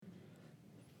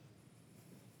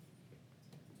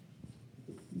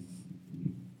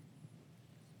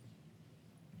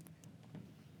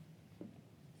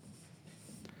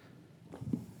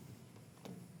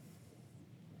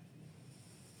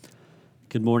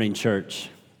Good morning, church.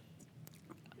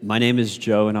 My name is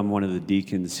Joe, and I'm one of the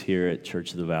deacons here at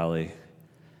Church of the Valley.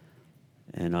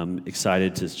 And I'm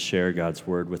excited to share God's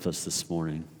word with us this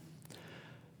morning.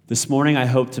 This morning, I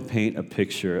hope to paint a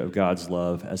picture of God's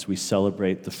love as we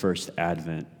celebrate the first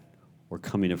Advent, or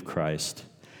coming of Christ,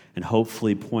 and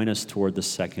hopefully point us toward the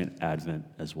second Advent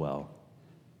as well.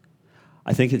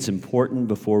 I think it's important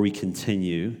before we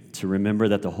continue to remember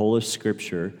that the whole of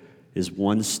Scripture is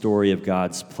one story of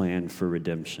God's plan for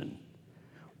redemption.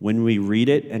 When we read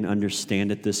it and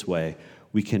understand it this way,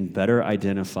 we can better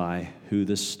identify who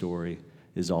this story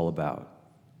is all about: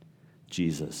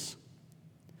 Jesus.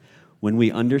 When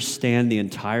we understand the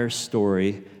entire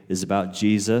story is about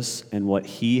Jesus and what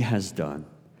he has done,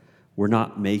 we're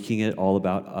not making it all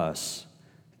about us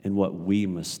and what we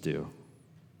must do.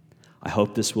 I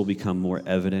hope this will become more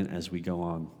evident as we go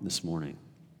on this morning.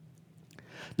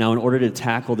 Now, in order to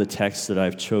tackle the text that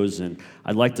I've chosen,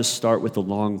 I'd like to start with a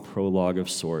long prologue of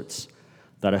sorts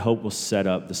that I hope will set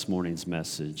up this morning's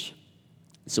message.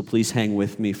 So please hang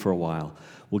with me for a while.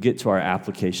 We'll get to our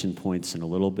application points in a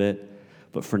little bit,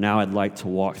 but for now I'd like to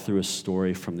walk through a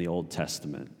story from the Old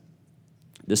Testament.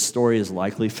 This story is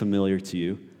likely familiar to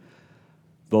you,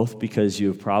 both because you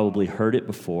have probably heard it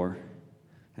before,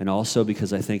 and also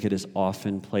because I think it is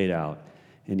often played out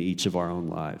in each of our own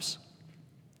lives.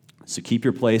 So keep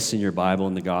your place in your Bible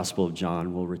in the Gospel of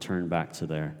John. We'll return back to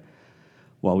there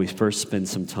while we first spend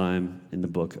some time in the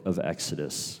book of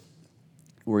Exodus.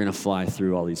 We're going to fly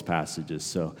through all these passages.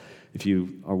 So if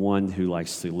you are one who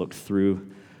likes to look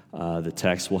through the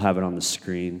text, we'll have it on the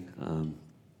screen.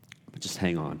 But just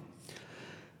hang on.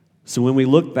 So when we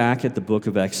look back at the book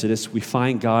of Exodus, we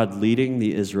find God leading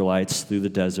the Israelites through the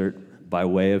desert by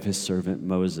way of his servant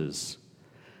Moses.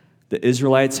 The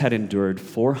Israelites had endured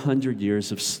 400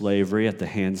 years of slavery at the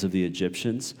hands of the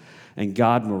Egyptians, and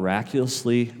God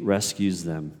miraculously rescues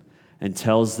them and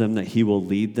tells them that he will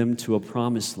lead them to a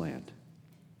promised land.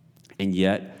 And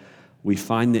yet, we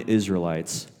find the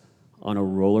Israelites on a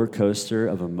roller coaster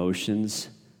of emotions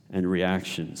and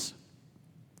reactions.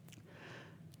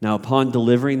 Now, upon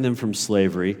delivering them from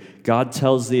slavery, God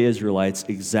tells the Israelites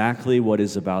exactly what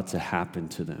is about to happen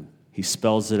to them. He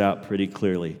spells it out pretty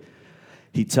clearly.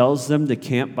 He tells them to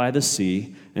camp by the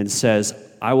sea and says,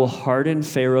 "I will harden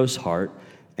Pharaoh's heart,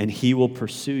 and he will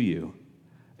pursue you.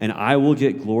 And I will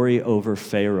get glory over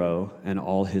Pharaoh and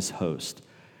all his host.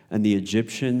 And the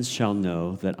Egyptians shall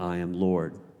know that I am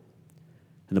Lord."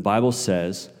 And the Bible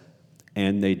says,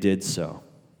 and they did so.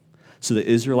 So the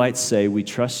Israelites say, "We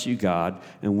trust you, God,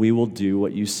 and we will do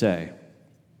what you say."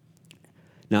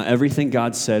 Now, everything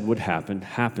God said would happen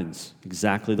happens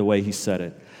exactly the way he said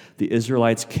it. The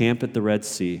Israelites camp at the Red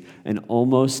Sea, and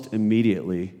almost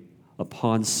immediately,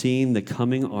 upon seeing the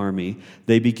coming army,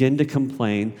 they begin to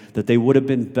complain that they would have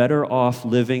been better off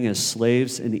living as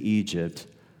slaves in Egypt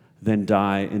than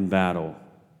die in battle.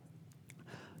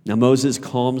 Now Moses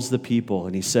calms the people,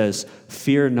 and he says,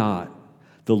 "Fear not,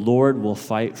 the Lord will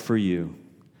fight for you.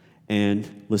 And,"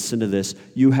 listen to this,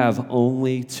 "you have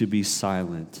only to be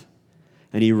silent."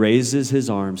 And he raises his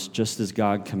arms just as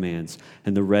God commands,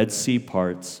 and the Red Sea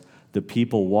parts. The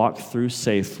people walk through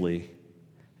safely,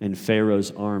 and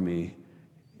Pharaoh's army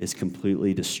is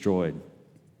completely destroyed.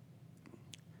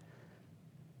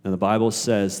 Now the Bible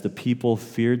says the people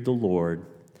feared the Lord,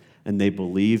 and they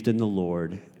believed in the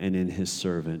Lord and in his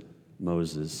servant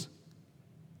Moses.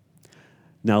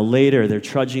 Now later they're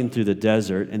trudging through the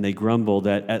desert, and they grumble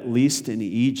that at least in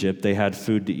Egypt they had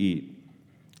food to eat.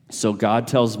 So God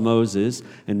tells Moses,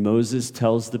 and Moses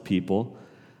tells the people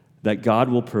that God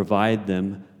will provide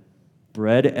them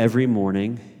bread every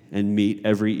morning and meat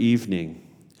every evening,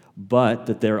 but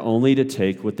that they're only to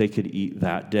take what they could eat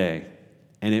that day,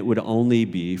 and it would only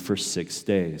be for 6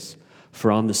 days.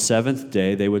 For on the seventh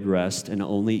day they would rest and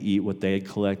only eat what they had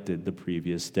collected the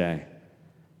previous day.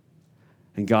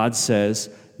 And God says,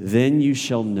 "Then you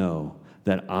shall know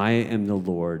that I am the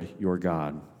Lord your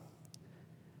God."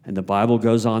 And the Bible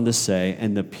goes on to say,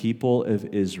 and the people of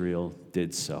Israel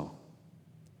did so.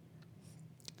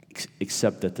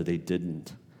 Except that they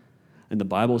didn't. And the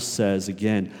Bible says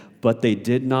again, but they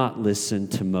did not listen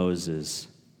to Moses.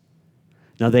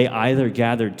 Now they either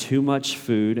gathered too much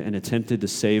food and attempted to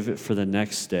save it for the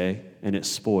next day, and it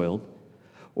spoiled,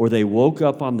 or they woke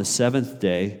up on the seventh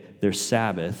day, their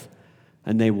Sabbath,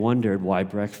 and they wondered why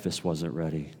breakfast wasn't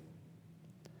ready.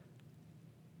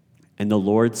 And the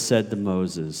Lord said to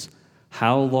Moses,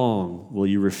 "How long will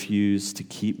you refuse to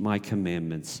keep my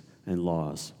commandments and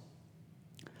laws?"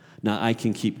 Now, I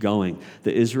can keep going.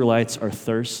 The Israelites are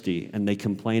thirsty, and they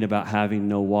complain about having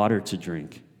no water to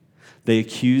drink. They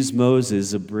accuse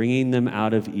Moses of bringing them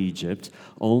out of Egypt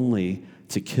only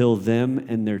to kill them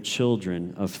and their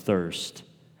children of thirst,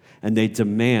 and they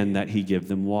demand that he give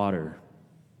them water.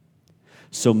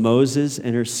 So Moses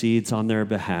intercedes on their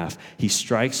behalf. He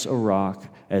strikes a rock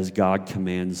as God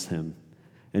commands him,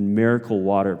 and miracle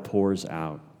water pours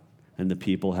out, and the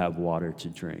people have water to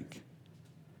drink.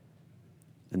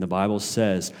 And the Bible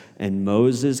says, and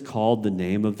Moses called the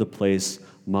name of the place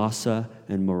Massa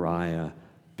and Moriah,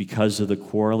 because of the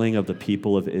quarreling of the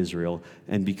people of Israel,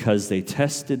 and because they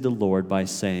tested the Lord by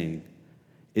saying,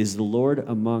 is the Lord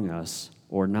among us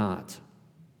or not?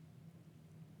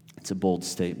 It's a bold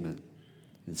statement.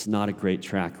 It's not a great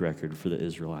track record for the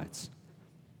Israelites.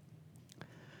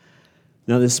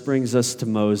 Now this brings us to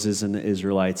Moses and the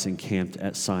Israelites encamped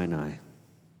at Sinai.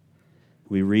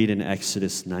 We read in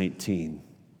Exodus 19,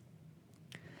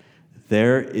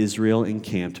 there Israel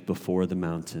encamped before the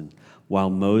mountain, while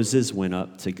Moses went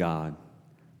up to God.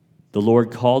 The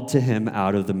Lord called to him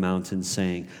out of the mountain,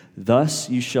 saying, thus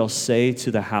you shall say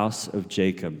to the house of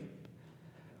Jacob,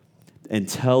 and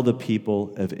tell the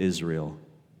people of Israel,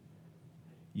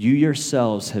 you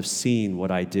yourselves have seen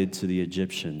what I did to the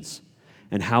Egyptians,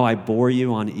 and how I bore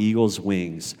you on eagle's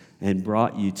wings and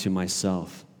brought you to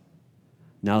myself.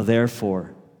 Now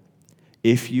therefore,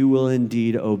 if you will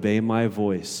indeed obey my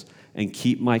voice and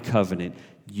keep my covenant,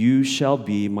 you shall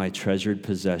be my treasured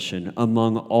possession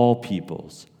among all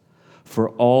peoples, for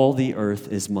all the earth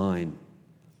is mine,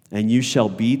 and you shall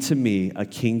be to me a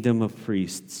kingdom of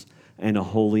priests and a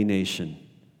holy nation.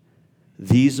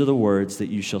 These are the words that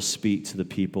you shall speak to the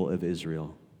people of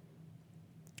Israel.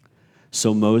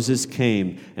 So Moses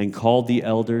came and called the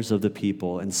elders of the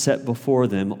people and set before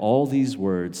them all these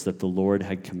words that the Lord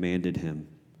had commanded him.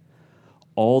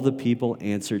 All the people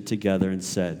answered together and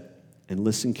said, and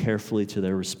listen carefully to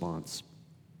their response.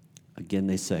 Again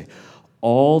they say,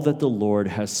 all that the Lord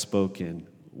has spoken,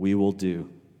 we will do.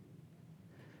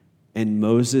 And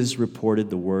Moses reported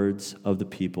the words of the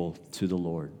people to the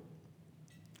Lord.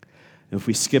 If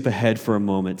we skip ahead for a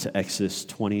moment to Exodus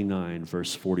 29,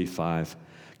 verse 45,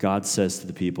 God says to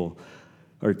the people,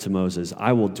 or to Moses,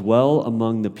 I will dwell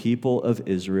among the people of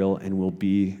Israel and will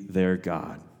be their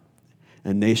God.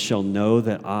 And they shall know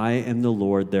that I am the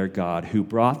Lord their God, who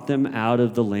brought them out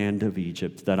of the land of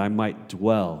Egypt, that I might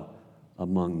dwell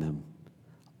among them.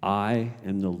 I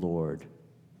am the Lord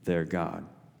their God.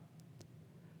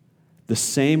 The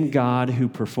same God who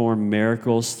performed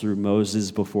miracles through Moses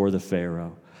before the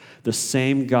Pharaoh, the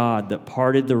same God that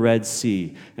parted the Red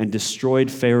Sea and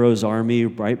destroyed Pharaoh's army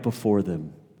right before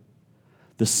them,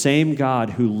 the same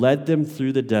God who led them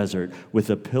through the desert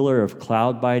with a pillar of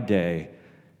cloud by day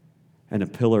and a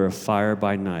pillar of fire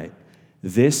by night,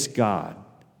 this God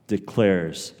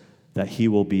declares that he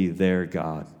will be their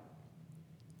God.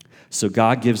 So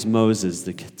God gives Moses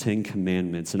the 10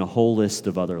 Commandments and a whole list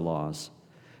of other laws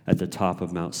at the top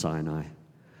of Mount Sinai.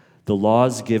 The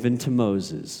laws given to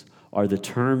Moses are the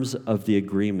terms of the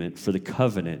agreement for the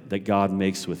covenant that God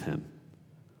makes with him.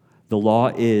 The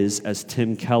law is, as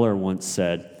Tim Keller once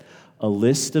said, a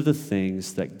list of the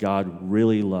things that God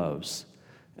really loves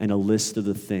and a list of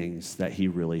the things that he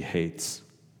really hates.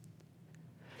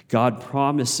 God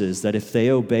promises that if they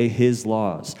obey his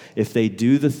laws, if they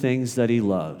do the things that he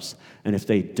loves, and if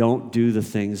they don't do the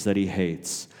things that he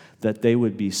hates, that they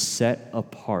would be set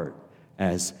apart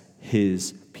as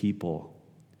his people.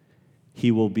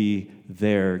 He will be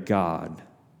their God,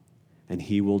 and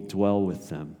he will dwell with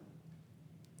them.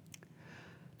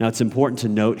 Now, it's important to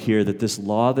note here that this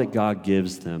law that God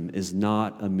gives them is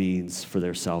not a means for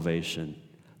their salvation.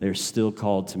 They're still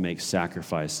called to make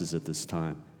sacrifices at this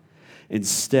time.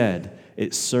 Instead,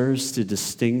 it serves to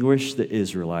distinguish the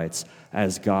Israelites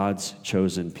as God's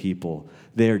chosen people.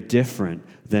 They are different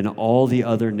than all the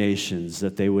other nations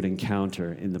that they would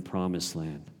encounter in the Promised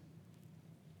Land.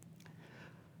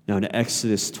 Now in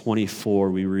Exodus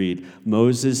 24, we read,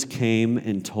 Moses came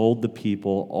and told the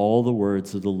people all the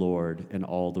words of the Lord and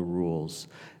all the rules.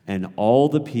 And all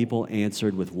the people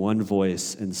answered with one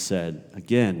voice and said,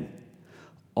 again,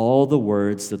 all the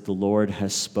words that the Lord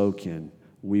has spoken,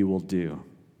 we will do.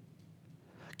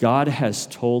 God has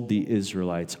told the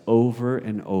Israelites over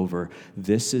and over,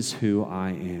 this is who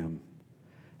I am,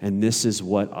 and this is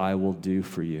what I will do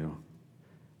for you,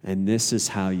 and this is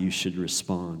how you should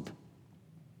respond.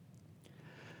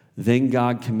 Then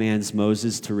God commands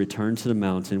Moses to return to the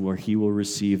mountain where he will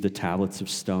receive the tablets of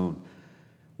stone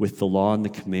with the law and the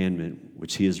commandment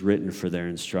which he has written for their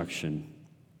instruction.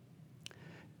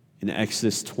 In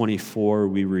Exodus 24,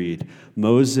 we read,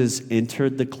 Moses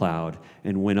entered the cloud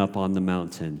and went up on the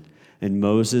mountain, and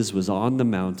Moses was on the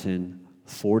mountain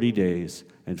 40 days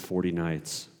and 40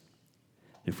 nights.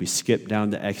 If we skip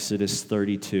down to Exodus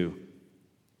 32,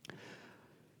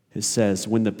 it says,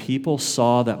 when the people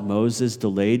saw that Moses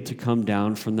delayed to come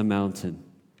down from the mountain,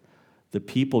 the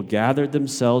people gathered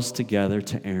themselves together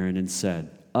to Aaron and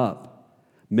said, "Up,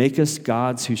 make us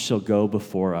gods who shall go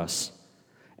before us.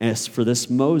 As for this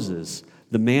Moses,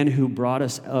 the man who brought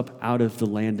us up out of the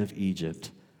land of Egypt,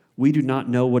 we do not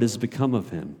know what has become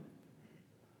of him."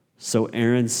 So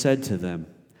Aaron said to them,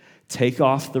 "Take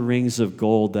off the rings of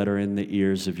gold that are in the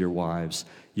ears of your wives,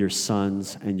 your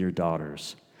sons, and your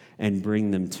daughters, and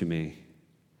bring them to me."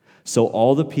 So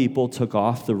all the people took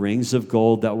off the rings of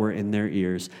gold that were in their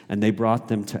ears, and they brought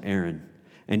them to Aaron.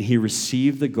 And he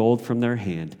received the gold from their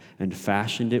hand and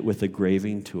fashioned it with a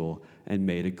graving tool and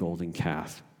made a golden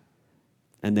calf.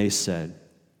 And they said,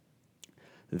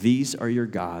 "These are your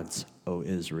gods, O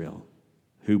Israel,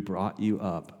 who brought you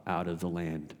up out of the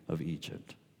land of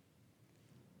Egypt."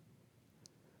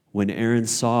 When Aaron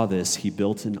saw this, he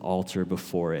built an altar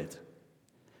before it.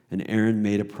 And Aaron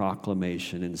made a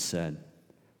proclamation and said,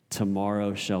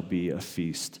 "Tomorrow shall be a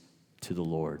feast to the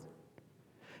Lord."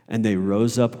 And they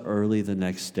rose up early the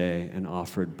next day and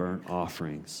offered burnt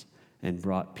offerings and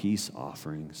brought peace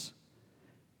offerings.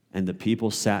 And the people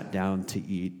sat down to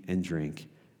eat and drink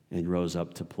and rose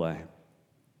up to play.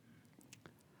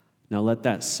 Now let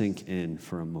that sink in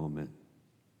for a moment.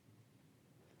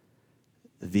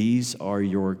 These are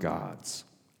your gods,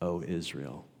 O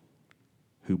Israel,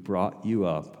 who brought you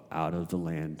up out of the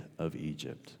land of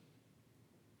Egypt.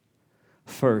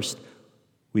 First,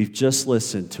 we've just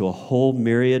listened to a whole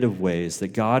myriad of ways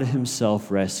that God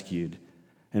himself rescued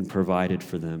and provided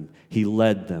for them. He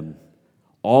led them,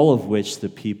 all of which the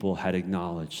people had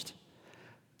acknowledged.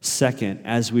 Second,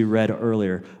 as we read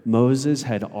earlier, Moses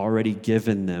had already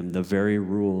given them the very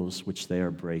rules which they are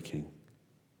breaking.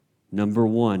 Number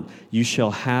 1, you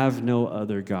shall have no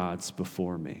other gods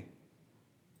before me.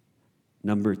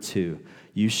 Number 2,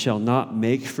 you shall not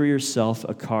make for yourself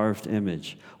a carved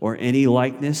image or any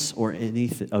likeness or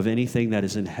anything that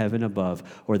is in heaven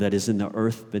above or that is in the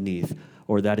earth beneath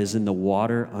or that is in the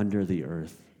water under the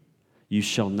earth. You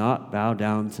shall not bow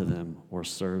down to them or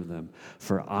serve them,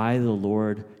 for I, the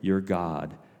Lord your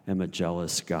God, am a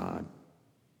jealous God.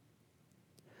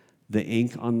 The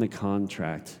ink on the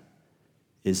contract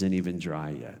isn't even dry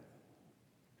yet.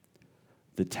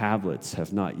 The tablets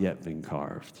have not yet been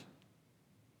carved.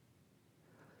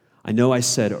 I know I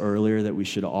said earlier that we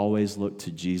should always look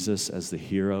to Jesus as the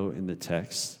hero in the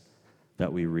text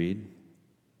that we read,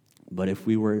 but if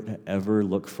we were to ever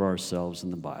look for ourselves in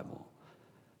the Bible,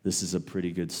 this is a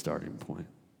pretty good starting point.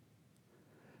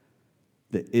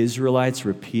 The Israelites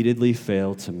repeatedly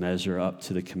fail to measure up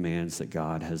to the commands that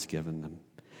God has given them.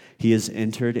 He has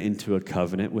entered into a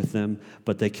covenant with them,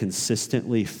 but they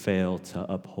consistently fail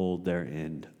to uphold their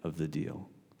end of the deal.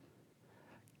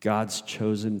 God's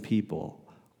chosen people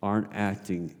aren't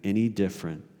acting any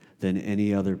different than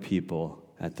any other people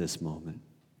at this moment.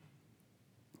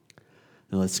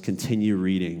 Now let's continue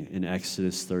reading in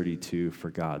Exodus 32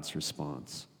 for God's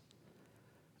response.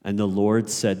 And the Lord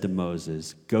said to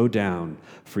Moses, "Go down,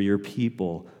 for your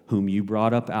people, whom you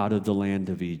brought up out of the land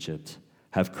of Egypt,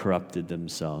 have corrupted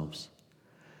themselves.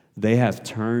 They have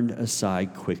turned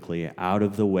aside quickly out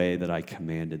of the way that I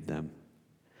commanded them.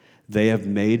 They have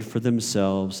made for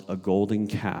themselves a golden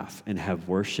calf and have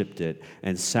worshipped it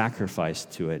and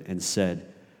sacrificed to it and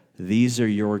said, 'These are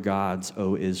your gods,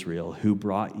 O Israel, who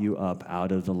brought you up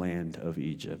out of the land of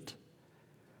Egypt.'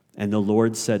 And the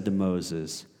Lord said to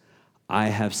Moses, 'I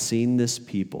have seen this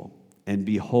people, and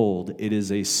behold, it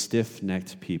is a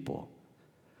stiff-necked people.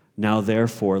 Now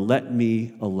therefore let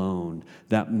me alone,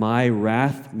 that my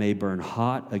wrath may burn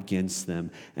hot against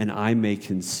them, and I may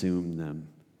consume them,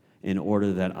 in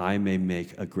order that I may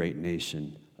make a great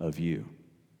nation of you.'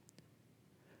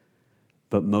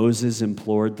 But Moses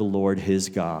implored the Lord his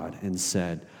God and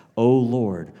said, 'O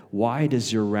Lord, why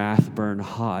does your wrath burn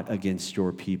hot against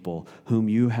your people, whom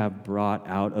you have brought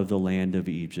out of the land of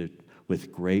Egypt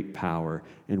with great power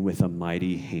and with a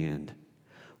mighty hand?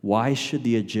 Why should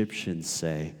the Egyptians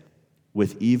say,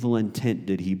 with evil intent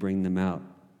did he bring them out,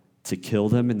 to kill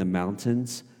them in the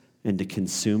mountains and to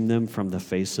consume them from the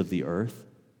face of the earth?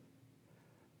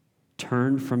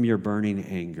 Turn from your burning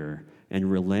anger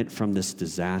and relent from this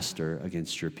disaster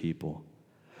against your people.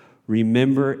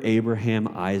 Remember Abraham,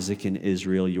 Isaac, and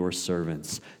Israel, your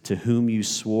servants, to whom you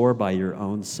swore by your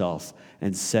own self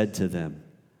and said to them,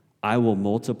 I will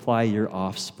multiply your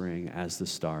offspring as the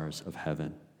stars of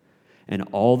heaven. And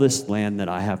all this land that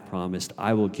I have promised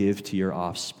I will give to your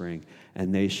offspring,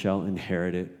 and they shall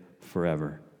inherit it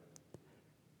forever.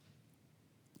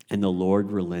 And the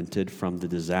Lord relented from the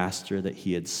disaster that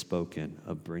he had spoken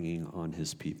of bringing on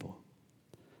his people.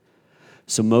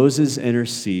 So Moses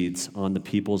intercedes on the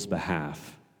people's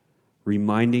behalf,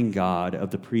 reminding God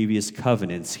of the previous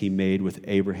covenants he made with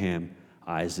Abraham,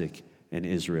 Isaac, and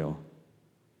Israel.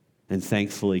 And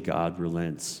thankfully, God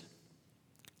relents,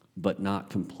 but not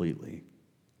completely.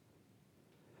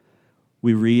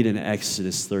 We read in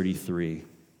Exodus 33,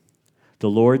 the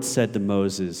Lord said to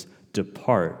Moses,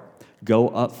 "Depart, go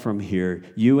up from here,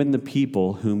 you and the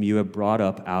people whom you have brought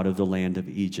up out of the land of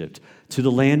Egypt, to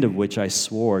the land of which I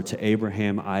swore to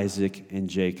Abraham, Isaac, and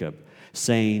Jacob,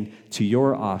 saying, to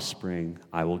your offspring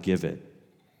I will give it.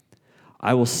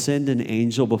 I will send an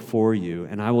angel before you,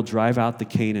 and I will drive out the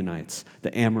Canaanites,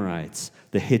 the Amorites,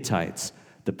 the Hittites,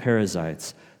 the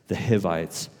Perizzites, the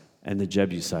Hivites, and the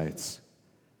Jebusites.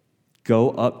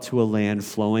 Go up to a land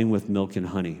flowing with milk and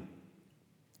honey.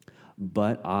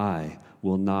 But I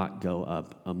will not go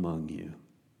up among you,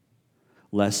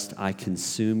 lest I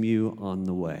consume you on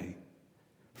the way,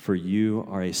 for you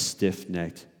are a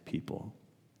stiff-necked people."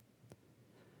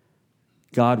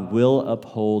 God will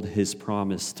uphold his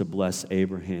promise to bless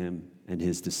Abraham and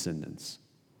his descendants.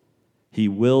 He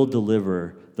will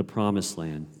deliver the promised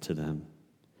land to them,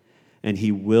 and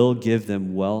he will give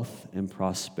them wealth and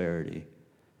prosperity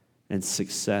and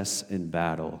success in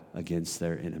battle against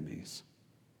their enemies.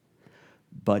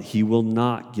 But he will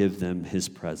not give them his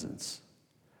presence.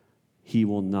 He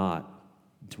will not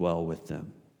dwell with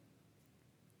them.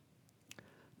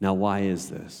 Now, why is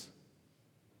this?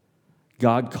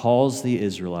 God calls the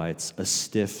Israelites a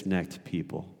stiff-necked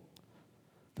people.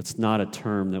 That's not a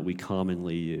term that we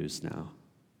commonly use now.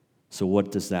 So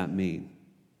what does that mean?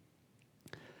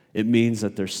 It means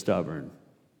that they're stubborn.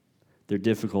 They're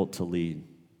difficult to lead.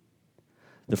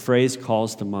 The phrase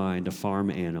calls to mind a farm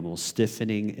animal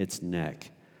stiffening its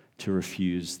neck to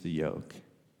refuse the yoke.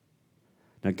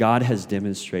 Now, God has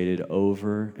demonstrated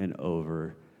over and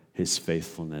over his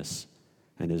faithfulness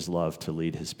and his love to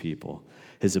lead his people,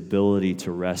 his ability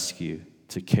to rescue,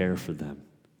 to care for them.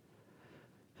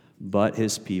 But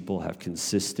his people have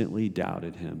consistently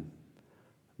doubted him.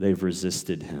 They've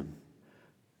resisted him.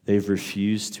 They've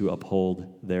refused to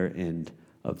uphold their end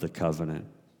of the covenant.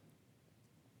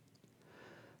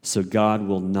 So God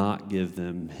will not give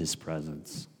them his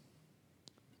presence.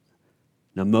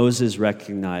 Now Moses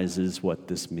recognizes what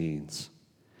this means.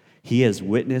 He has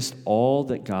witnessed all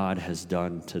that God has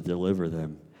done to deliver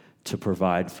them, to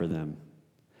provide for them.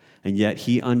 And yet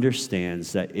he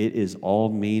understands that it is all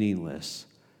meaningless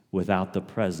without the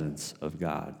presence of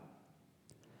God.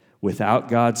 Without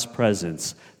God's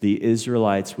presence, the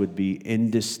Israelites would be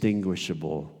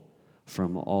indistinguishable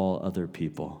from all other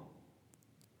people.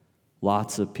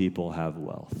 Lots of people have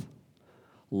wealth.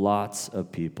 Lots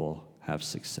of people have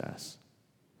success.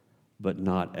 But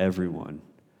not everyone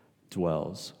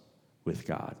dwells with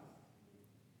God.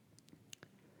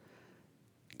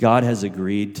 God has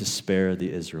agreed to spare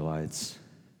the Israelites,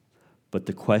 but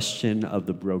the question of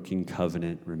the broken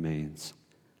covenant remains.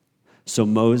 So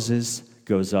Moses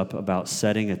goes up about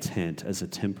setting a tent as a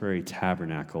temporary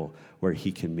tabernacle where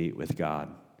he can meet with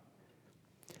God.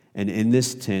 And in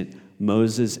this tent,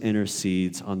 Moses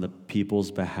intercedes on the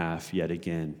people's behalf yet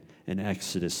again in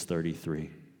Exodus 33.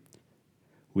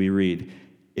 We read,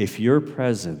 "If your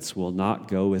presence will not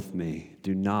go with me,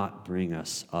 do not bring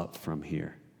us up from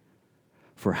here.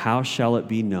 For how shall it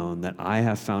be known that I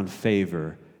have found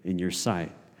favor in your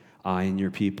sight, I and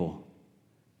your people?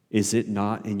 Is it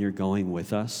not in your going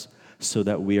with us, so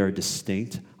that we are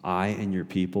distinct, I and your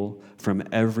people, from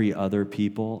every other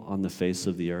people on the face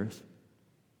of the earth?"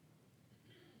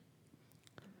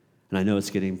 And I know it's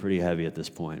getting pretty heavy at this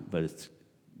point, but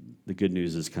the good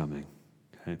news is coming.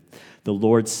 Okay? The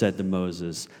Lord said to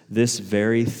Moses, "This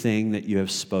very thing that you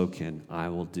have spoken, I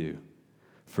will do,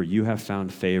 for you have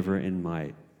found favor in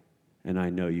might, and I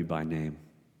know you by name."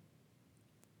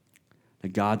 Now,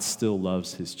 God still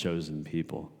loves his chosen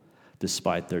people,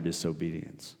 despite their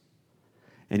disobedience.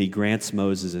 And he grants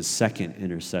Moses a second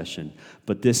intercession,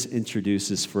 but this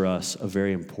introduces for us a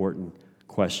very important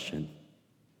question.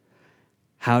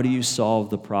 How do you solve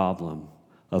the problem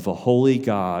of a holy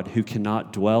God who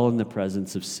cannot dwell in the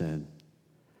presence of sin,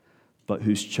 but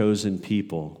whose chosen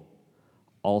people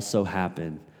also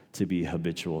happen to be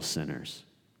habitual sinners?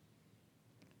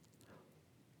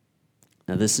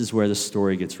 Now, this is where the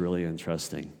story gets really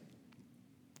interesting.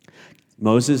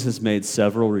 Moses has made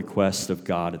several requests of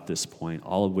God at this point,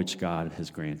 all of which God has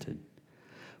granted.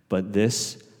 But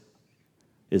this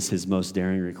is his most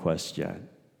daring request yet.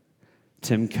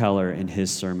 Tim Keller, in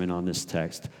his sermon on this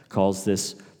text, calls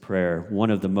this prayer one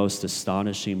of the most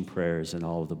astonishing prayers in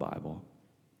all of the Bible.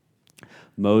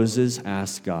 Moses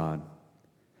asked God,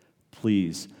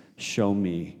 "Please show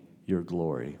me your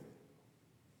glory."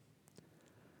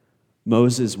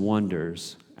 Moses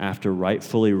wonders, after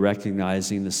rightfully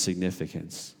recognizing the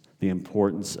significance, the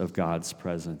importance of God's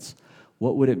presence,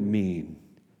 what would it mean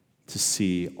to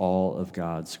see all of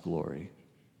God's glory?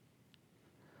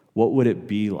 What would it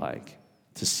be like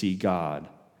to see God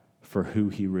for who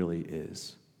he really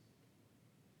is?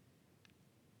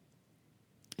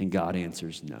 And God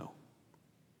answers no.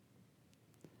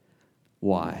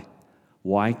 Why?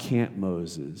 Why can't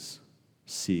Moses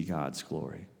see God's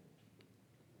glory?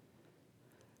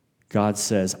 God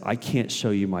says, "I can't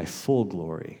show you my full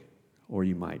glory, or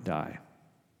you might die."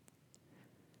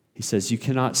 He says, "You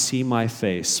cannot see my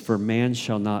face, for man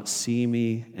shall not see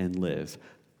me and live.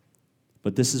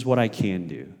 But this is what I can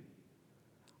do.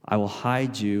 I will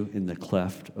hide you in the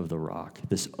cleft of the rock,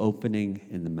 this opening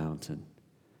in the mountain.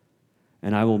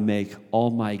 And I will make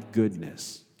all my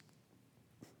goodness,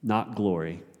 not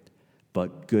glory,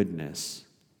 but goodness,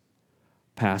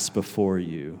 pass before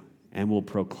you, and will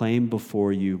proclaim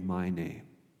before you my name,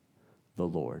 the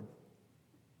Lord.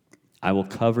 I will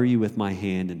cover you with my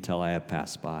hand until I have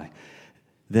passed by.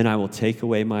 Then I will take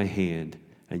away my hand,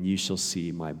 and you shall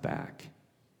see my back,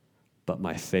 but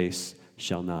my face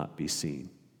shall not be seen."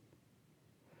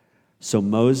 So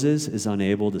Moses is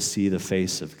unable to see the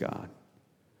face of God,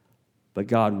 but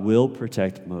God will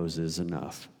protect Moses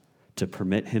enough to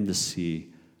permit him to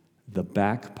see the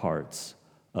back parts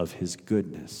of his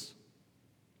goodness.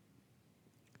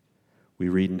 We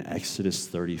read in Exodus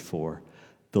 34,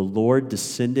 "The Lord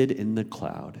descended in the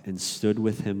cloud and stood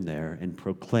with him there and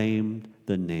proclaimed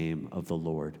the name of the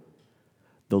Lord.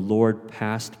 The Lord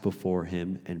passed before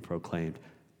him and proclaimed."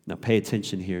 Now pay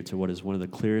attention here to what is one of the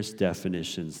clearest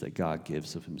definitions that God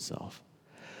gives of himself.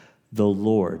 The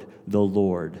Lord,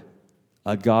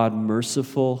 a God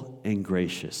merciful and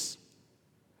gracious,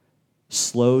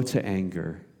 slow to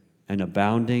anger and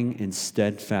abounding in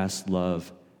steadfast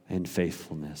love and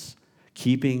faithfulness,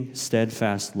 keeping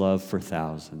steadfast love for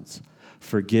thousands,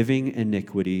 forgiving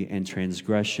iniquity and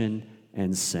transgression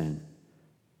and sin,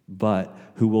 but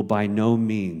who will by no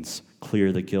means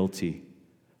clear the guilty,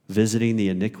 visiting the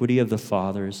iniquity of the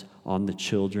fathers on the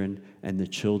children and the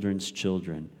children's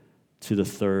children to the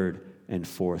third and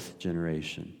fourth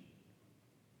generation.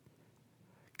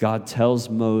 God tells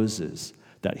Moses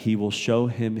that he will show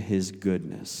him his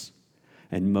goodness,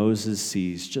 and Moses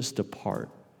sees just a part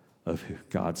of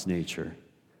God's nature.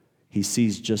 He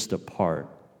sees just a part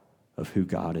of who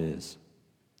God is.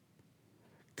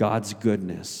 God's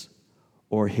goodness,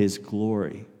 or his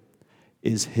glory,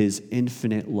 is his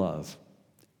infinite love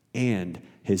and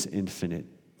his infinite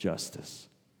justice.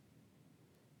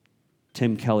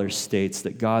 Tim Keller states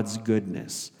that God's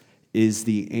goodness is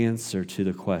the answer to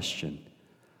the question,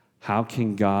 how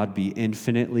can God be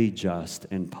infinitely just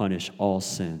and punish all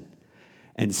sin,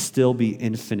 and still be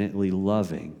infinitely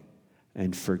loving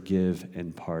and forgive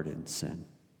and pardon sin?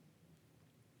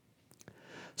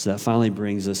 So that finally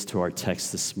brings us to our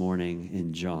text this morning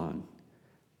in John,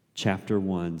 chapter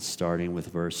 1, starting with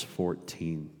verse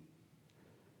 14.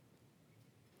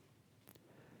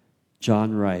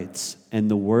 John writes, "And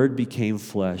the Word became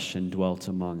flesh and dwelt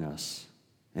among us,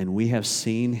 and we have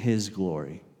seen his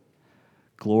glory,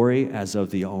 glory as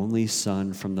of the only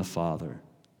Son from the Father,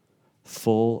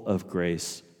 full of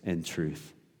grace and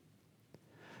truth.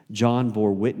 John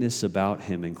bore witness about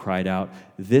him and cried out,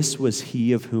 'This was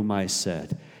he of whom I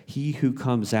said, he who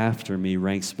comes after me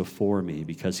ranks before me,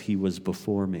 because he was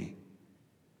before me.'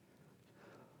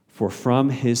 For from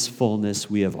his fullness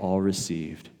we have all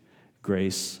received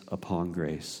grace upon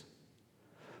grace.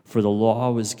 For the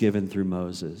law was given through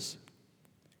Moses.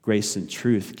 Grace and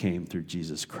truth came through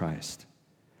Jesus Christ.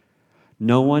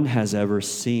 No one has ever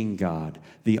seen God,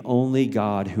 the only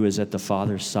God who is at the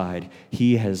Father's side.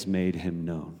 He has made him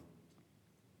known."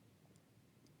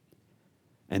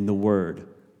 And the Word,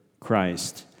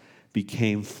 Christ,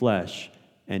 became flesh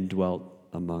and dwelt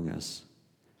among us.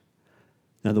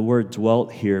 Now the word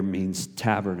dwelt here means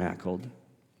tabernacled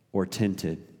or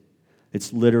tented.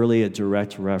 It's literally a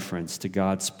direct reference to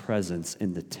God's presence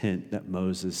in the tent that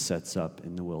Moses sets up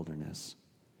in the wilderness.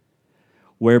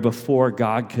 Where before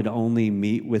God could only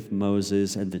meet with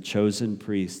Moses and the chosen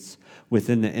priests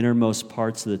within the innermost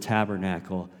parts of the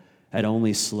tabernacle at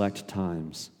only select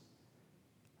times.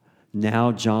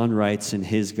 Now John writes in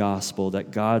his gospel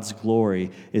that God's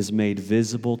glory is made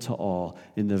visible to all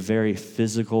in the very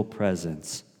physical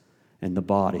presence and the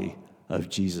body of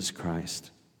Jesus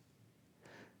Christ.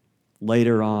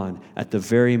 Later on, at the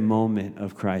very moment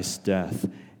of Christ's death,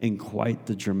 in quite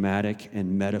the dramatic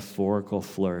and metaphorical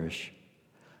flourish,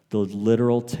 The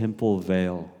literal temple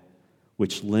veil,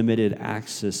 which limited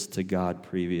access to God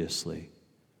previously,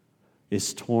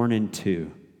 is torn in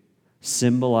two,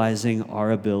 symbolizing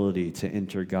our ability to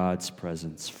enter God's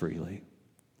presence freely.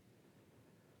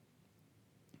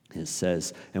 It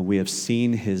says, and we have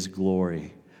seen his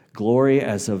glory, glory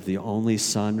as of the only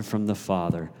Son from the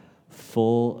Father,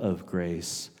 full of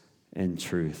grace and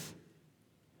truth.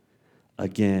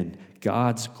 Again,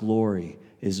 God's glory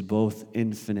is both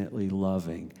infinitely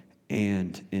loving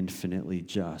and infinitely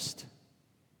just.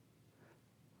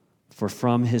 For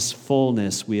from his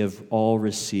fullness we have all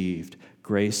received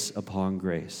grace upon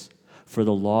grace. For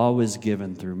the law was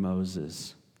given through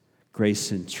Moses.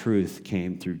 Grace and truth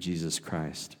came through Jesus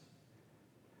Christ.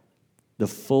 The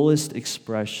fullest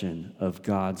expression of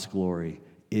God's glory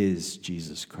is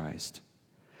Jesus Christ.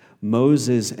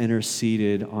 Moses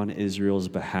interceded on Israel's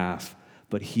behalf,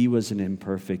 but he was an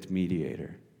imperfect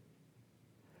mediator.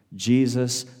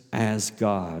 Jesus, as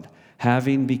God,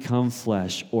 having become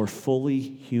flesh or fully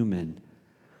human,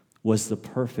 was the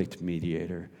perfect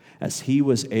mediator, as he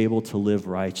was able to live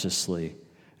righteously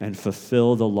and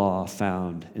fulfill the law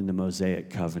found in the Mosaic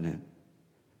covenant.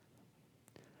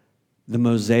 The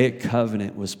Mosaic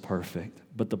covenant was perfect,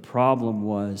 but the problem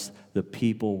was the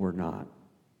people were not.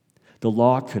 The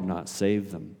law could not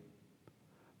save them.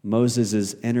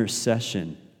 Moses'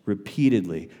 intercession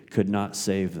repeatedly could not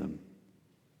save them.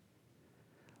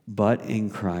 But in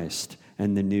Christ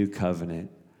and the new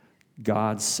covenant,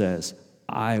 God says,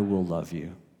 I will love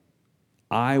you.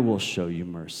 I will show you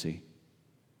mercy.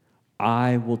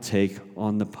 I will take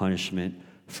on the punishment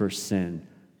for sin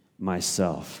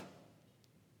myself.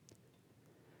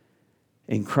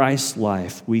 In Christ's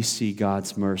life, we see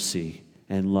God's mercy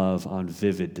and love on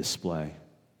vivid display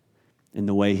in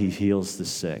the way he heals the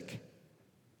sick,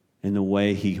 in the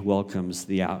way he welcomes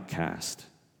the outcast,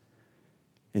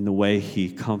 in the way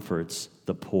he comforts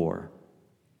the poor.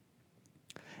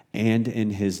 And in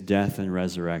his death and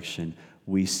resurrection,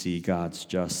 we see God's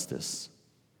justice.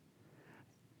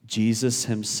 Jesus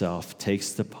himself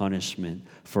takes the punishment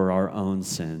for our own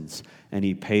sins, and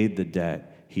he paid the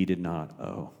debt he did not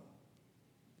owe.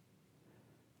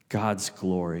 God's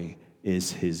glory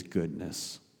is his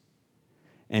goodness,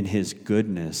 and his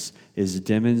goodness is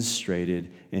demonstrated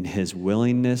in his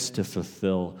willingness to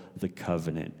fulfill the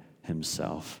covenant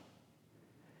himself.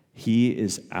 He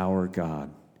is our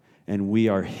God, and we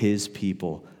are his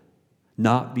people,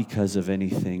 not because of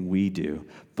anything we do,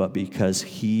 but because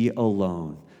he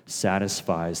alone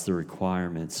satisfies the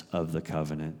requirements of the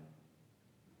covenant.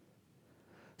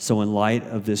 So in light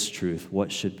of this truth,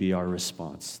 what should be our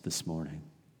response this morning?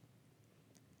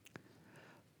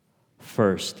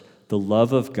 First, the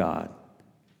love of God,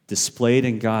 displayed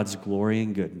in God's glory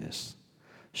and goodness,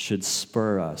 should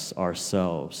spur us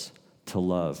ourselves to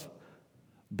love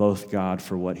both God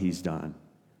for what he's done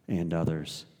and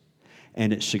others.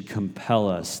 And it should compel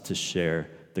us to share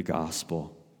the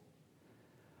gospel.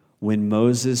 When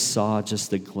Moses saw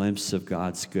just a glimpse of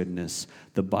God's goodness,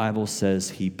 the Bible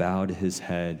says he bowed his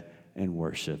head and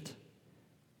worshiped.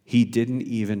 He didn't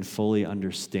even fully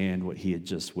understand what he had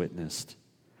just witnessed,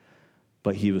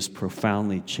 but he was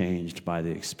profoundly changed by the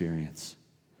experience.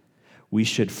 We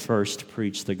should first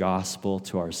preach the gospel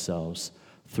to ourselves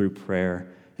through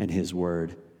prayer and his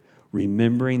word,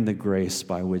 remembering the grace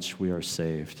by which we are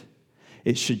saved.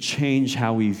 It should change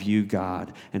how we view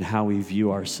God and how we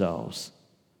view ourselves.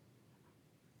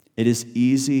 It is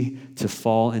easy to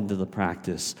fall into the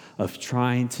practice of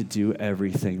trying to do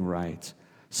everything right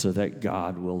so that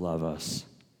God will love us.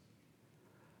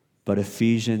 But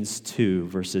Ephesians 2,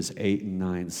 verses 8 and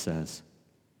 9 says,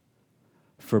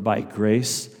 "For by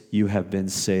grace you have been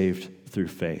saved through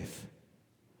faith,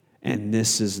 and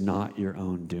this is not your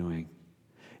own doing.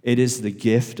 It is the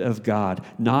gift of God,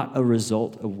 not a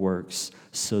result of works,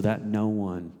 so that no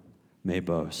one may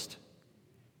boast."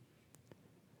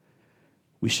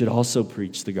 We should also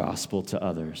preach the gospel to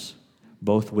others,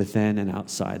 both within and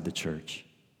outside the church.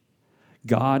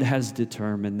 God has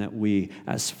determined that we,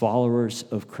 as followers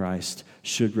of Christ,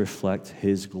 should reflect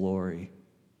his glory.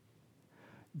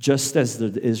 Just as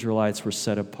the Israelites were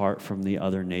set apart from the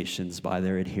other nations by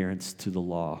their adherence to the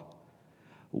law,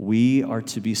 we are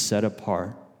to be set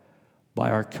apart by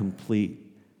our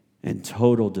complete and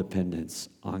total dependence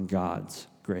on God's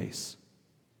grace.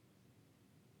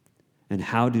 And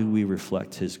how do we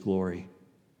reflect his glory?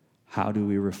 How do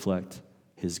we reflect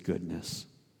his goodness?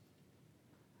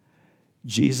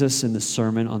 Jesus in the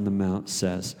Sermon on the Mount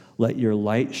says, "Let your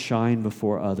light shine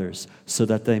before others, so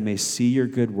that they may see your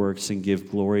good works and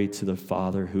give glory to the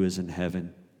Father who is in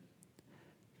heaven."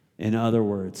 In other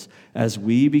words, as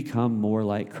we become more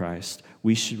like Christ,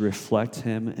 we should reflect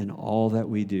him in all that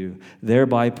we do,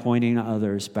 thereby pointing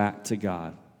others back to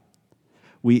God.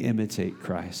 We imitate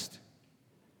Christ.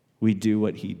 We do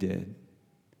what he did.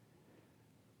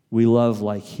 We love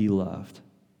like he loved.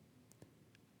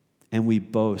 And we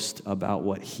boast about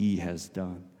what he has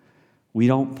done. We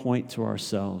don't point to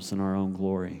ourselves and our own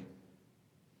glory.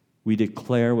 We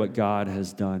declare what God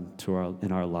has done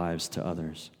in our lives to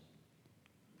others.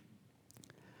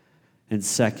 And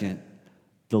second,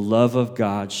 the love of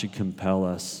God should compel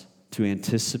us to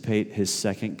anticipate his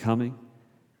second coming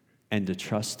and to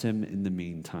trust him in the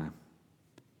meantime.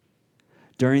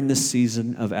 During this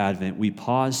season of Advent, we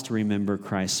pause to remember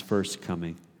Christ's first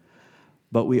coming,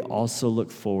 but we also look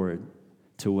forward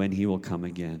to when he will come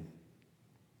again.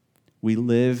 We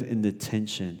live in the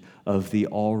tension of the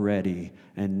already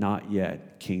and not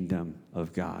yet kingdom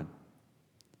of God.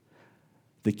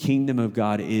 The kingdom of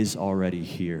God is already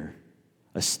here,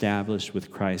 established with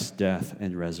Christ's death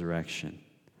and resurrection,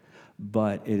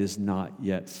 but it is not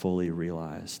yet fully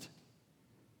realized.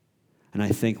 And I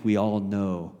think we all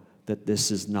know that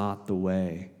this is not the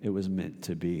way it was meant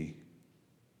to be.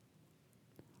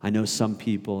 I know some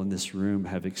people in this room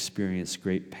have experienced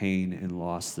great pain and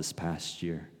loss this past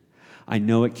year. I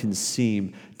know it can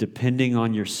seem, depending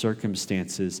on your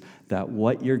circumstances, that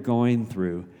what you're going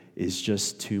through is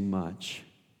just too much.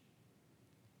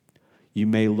 You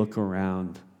may look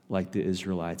around like the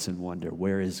Israelites and wonder,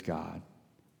 where is God?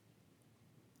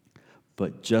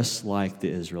 But just like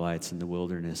the Israelites in the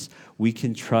wilderness, we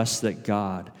can trust that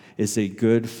God is a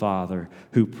good Father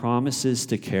who promises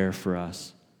to care for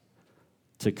us,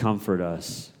 to comfort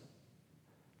us,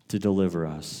 to deliver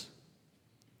us.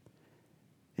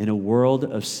 In a world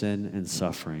of sin and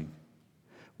suffering,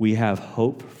 we have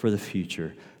hope for the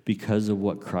future because of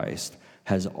what Christ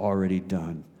has already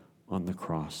done on the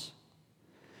cross.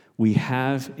 We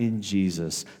have in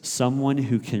Jesus someone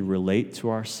who can relate to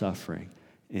our suffering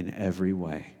in every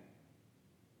way.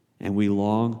 And we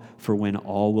long for when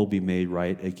all will be made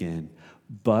right again,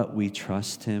 but we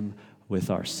trust him with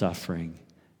our suffering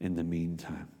in the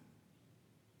meantime.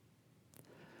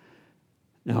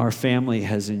 Now, our family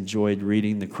has enjoyed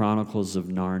reading the Chronicles of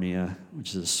Narnia, which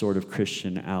is a sort of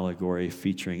Christian allegory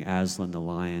featuring Aslan the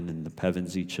lion and the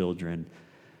Pevensey children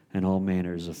and all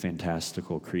manners of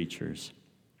fantastical creatures.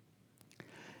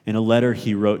 In a letter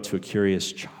he wrote to a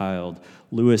curious child,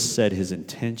 Lewis said his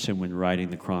intention when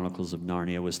writing the Chronicles of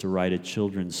Narnia was to write a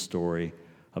children's story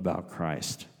about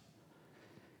Christ.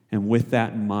 And with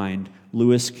that in mind,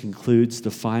 Lewis concludes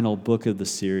the final book of the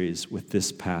series with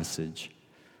this passage.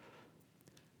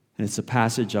 And it's a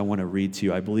passage I want to read to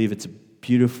you. I believe it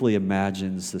beautifully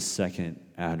imagines the second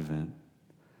advent.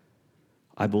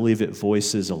 I believe it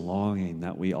voices a longing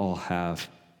that we all have.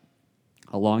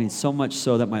 A longing so much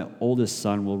so that my oldest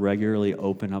son will regularly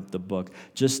open up the book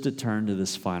just to turn to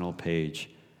this final page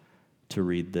to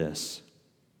read this.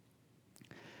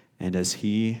 And as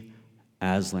he,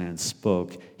 Aslan,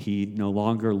 spoke, he no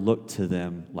longer looked to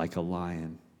them like a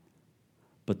lion.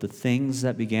 But the things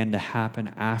that began to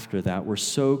happen after that were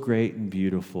so great and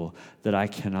beautiful that I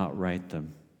cannot write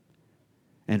them.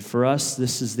 And for us,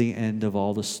 this is the end of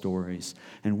all the stories,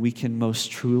 and we can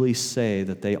most truly say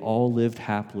that they all lived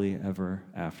happily ever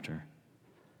after.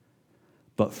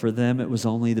 But for them, it was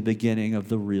only the beginning of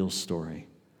the real story.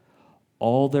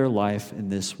 All their life in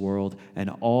this world and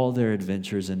all their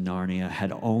adventures in Narnia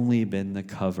had only been the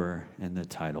cover and the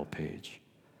title page.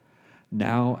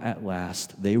 Now, at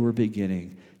last, they were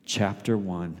beginning chapter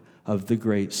 1 of the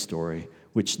great story,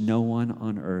 which no one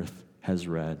on earth has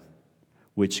read,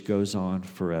 which goes on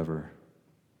forever,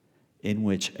 in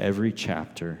which every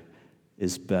chapter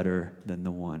is better than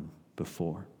the one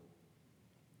before.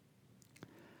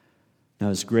 Now,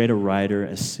 as great a writer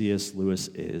as C.S. Lewis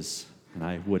is, and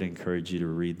I would encourage you to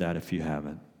read that if you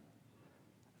haven't,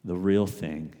 the real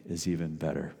thing is even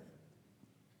better.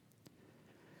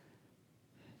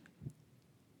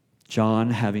 John,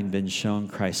 having been shown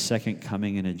Christ's second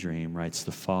coming in a dream, writes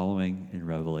the following in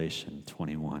Revelation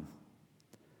 21.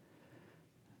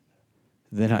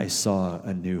 Then I saw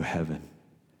a new heaven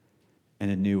and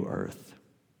a new earth.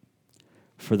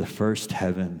 For the first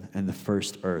heaven and the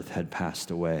first earth had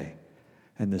passed away,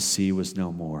 and the sea was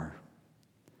no more.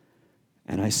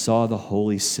 And I saw the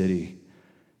holy city,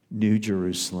 New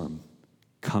Jerusalem,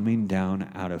 coming down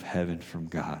out of heaven from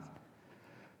God,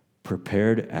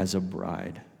 prepared as a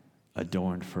bride,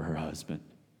 adorned for her husband.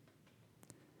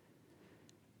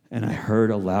 And I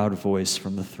heard a loud voice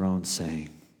from the throne saying,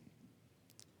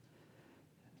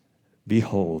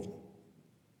 Behold,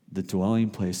 the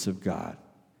dwelling place of God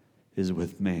is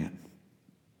with man.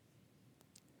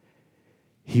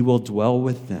 He will dwell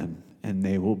with them, and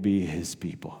they will be his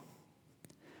people.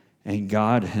 And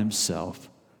God himself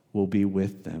will be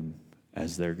with them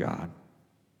as their God.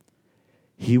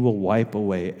 He will wipe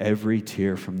away every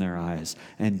tear from their eyes,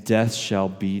 and death shall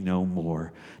be no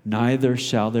more. Neither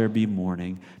shall there be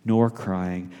mourning, nor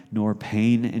crying, nor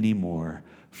pain anymore,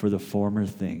 for the former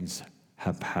things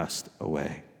have passed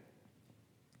away.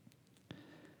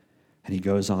 And he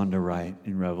goes on to write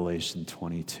in Revelation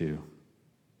 22.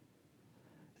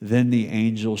 Then the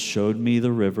angel showed me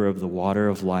the river of the water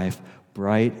of life,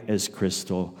 bright as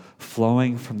crystal,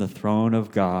 flowing from the throne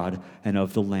of God and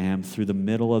of the Lamb through the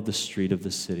middle of the street of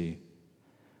the city.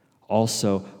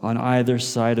 Also, on either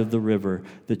side of the river,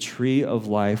 the tree of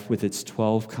life with its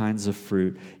 12 kinds of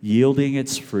fruit, yielding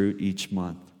its fruit each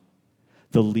month.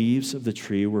 The leaves of the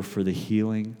tree were for the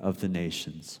healing of the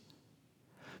nations.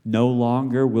 No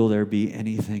longer will there be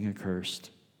anything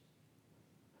accursed,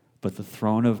 but the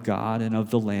throne of God and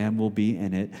of the Lamb will be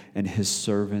in it, and his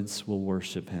servants will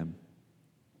worship him.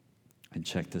 And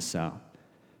check this out.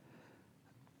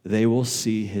 They will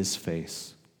see his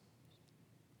face,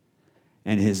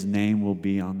 and his name will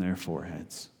be on their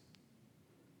foreheads.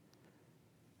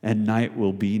 And night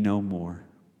will be no more.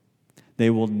 They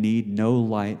will need no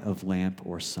light of lamp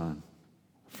or sun,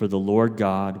 for the Lord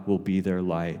God will be their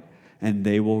light, and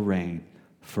they will reign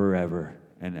forever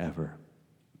and ever.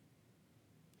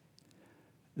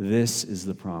 This is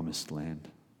the promised land.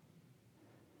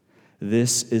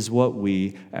 This is what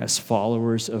we, as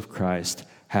followers of Christ,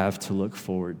 have to look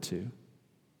forward to.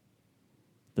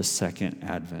 The second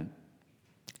advent,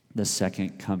 the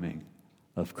second coming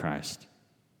of Christ.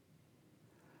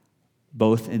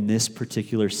 Both in this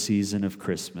particular season of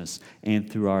Christmas and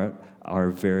through our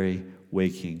very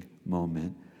waking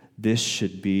moment, this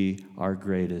should be our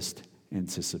greatest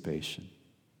anticipation.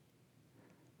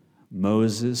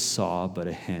 Moses saw but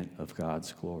a hint of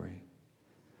God's glory.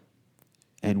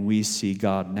 And we see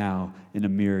God now in a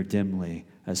mirror dimly,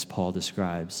 as Paul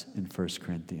describes in 1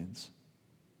 Corinthians.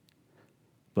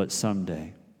 But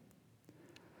someday,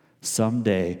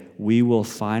 we will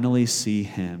finally see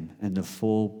him in the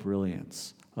full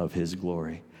brilliance of his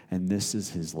glory. And this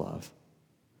is his love.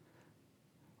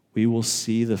 We will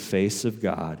see the face of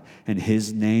God, and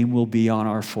his name will be on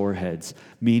our foreheads,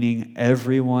 meaning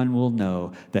everyone will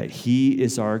know that he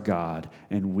is our God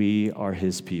and we are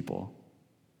his people.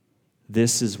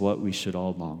 This is what we should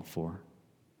all long for.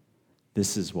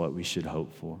 This is what we should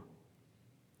hope for.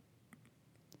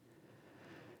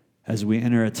 As we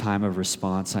enter a time of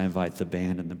response, I invite the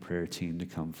band and the prayer team to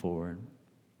come forward.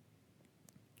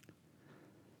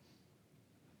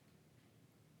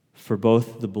 For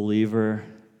both the believer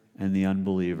and the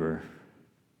unbeliever,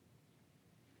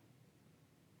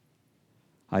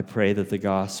 I pray that the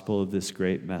gospel of this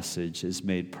great message is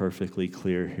made perfectly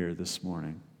clear here this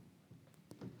morning.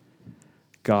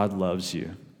 God loves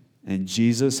you, and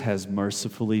Jesus has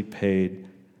mercifully paid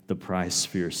the price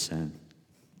for your sin.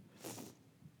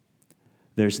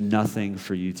 There's nothing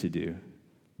for you to do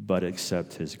but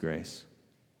accept his grace.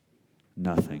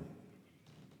 Nothing.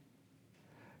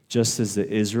 Just as the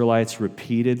Israelites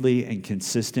repeatedly and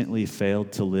consistently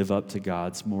failed to live up to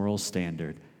God's moral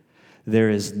standard,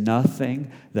 there is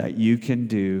nothing that you can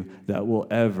do that will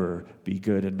ever be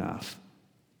good enough.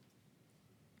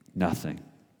 Nothing.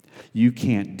 You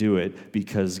can't do it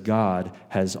because God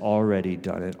has already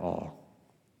done it all.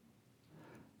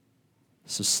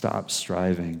 So stop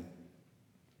striving.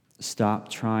 Stop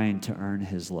trying to earn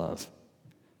his love.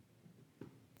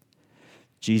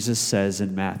 Jesus says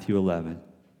in Matthew 11,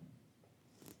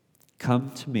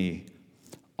 "Come to me,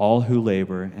 all who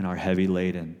labor and are heavy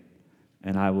laden,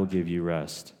 and I will give you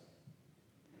rest.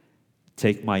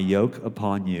 Take my yoke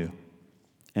upon you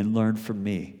and learn from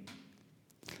me,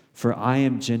 for I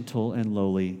am gentle and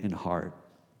lowly in heart,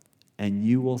 and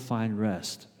you will find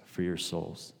rest for your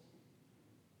souls.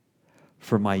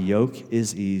 For my yoke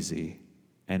is easy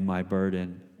and my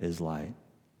burden is light."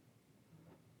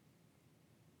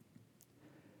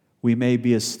 We may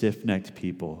be a stiff-necked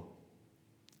people,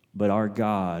 but our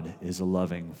God is a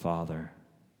loving Father.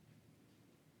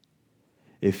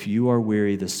 If you are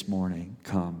weary this morning,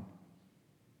 come.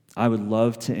 I would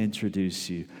love to introduce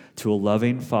you to a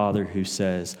loving Father who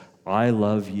says, "I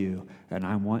love you and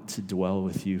I want to dwell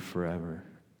with you forever."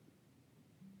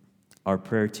 Our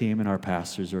prayer team and our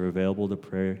pastors are available to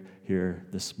pray here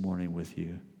this morning with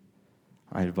you.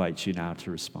 I invite you now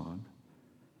to respond.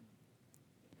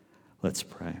 Let's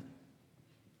pray.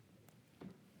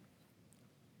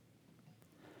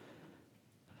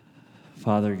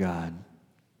 Father God,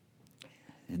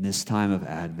 in this time of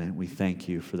Advent, we thank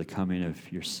you for the coming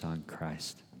of your Son,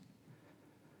 Christ.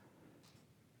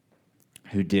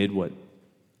 who did what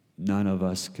none of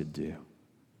us could do.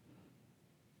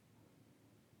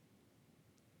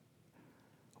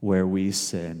 Where we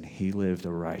sin, he lived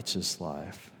a righteous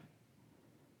life.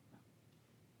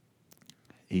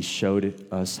 He showed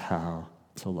us how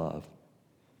to love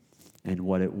and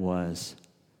what it was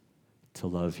to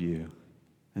love you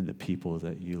and the people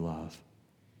that you love.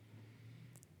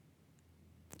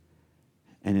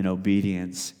 And in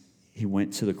obedience, he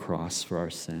went to the cross for our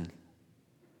sin.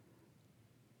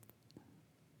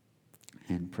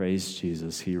 And praise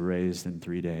Jesus, he raised in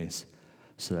 3 days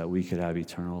so that we could have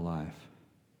eternal life.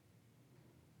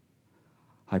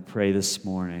 I pray this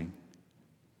morning,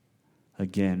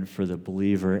 again, for the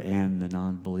believer and the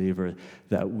non-believer,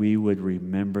 that we would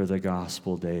remember the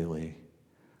gospel daily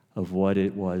of what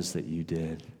it was that you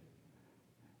did.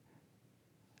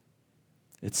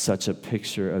 It's such a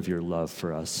picture of your love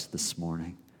for us this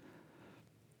morning.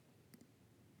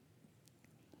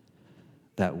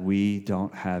 That we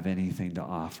don't have anything to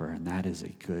offer, and that is a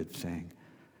good thing.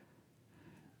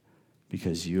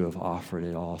 Because you have offered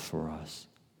it all for us.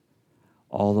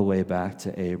 All the way back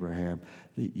to Abraham,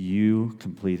 that you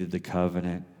completed the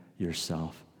covenant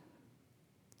yourself.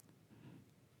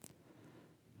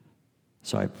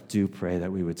 So I do pray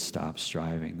that we would stop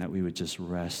striving, that we would just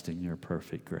rest in your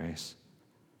perfect grace.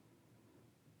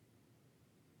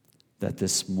 That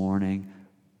this morning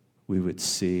we would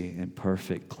see in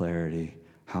perfect clarity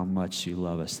how much you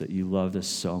love us, that you loved us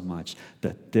so much,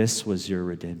 that this was your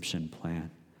redemption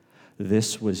plan.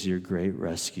 This was your great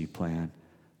rescue plan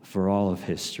for all of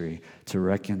history, to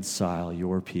reconcile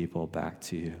your people back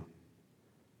to you.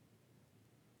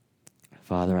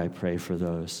 Father, I pray for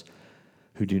those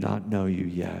who do not know you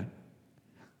yet,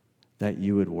 that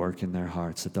you would work in their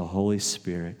hearts, that the Holy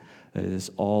Spirit, that it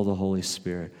is all the Holy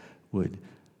Spirit, would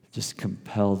just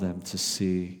compel them to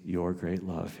see your great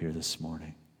love here this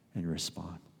morning and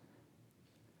respond.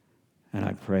 And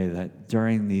I pray that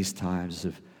during these times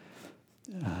of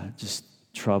just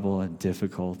trouble and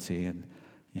difficulty, and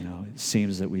it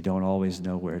seems that we don't always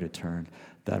know where to turn,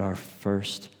 that our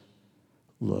first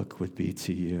look would be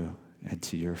to you and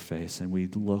to your face, and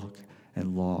we'd look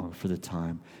and long for the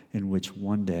time in which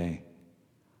one day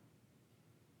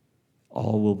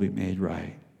all will be made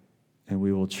right, and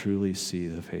we will truly see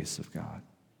the face of God.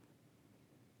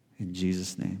 In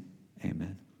Jesus' name,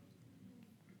 amen.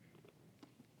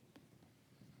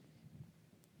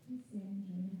 Please stand and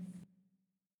join us.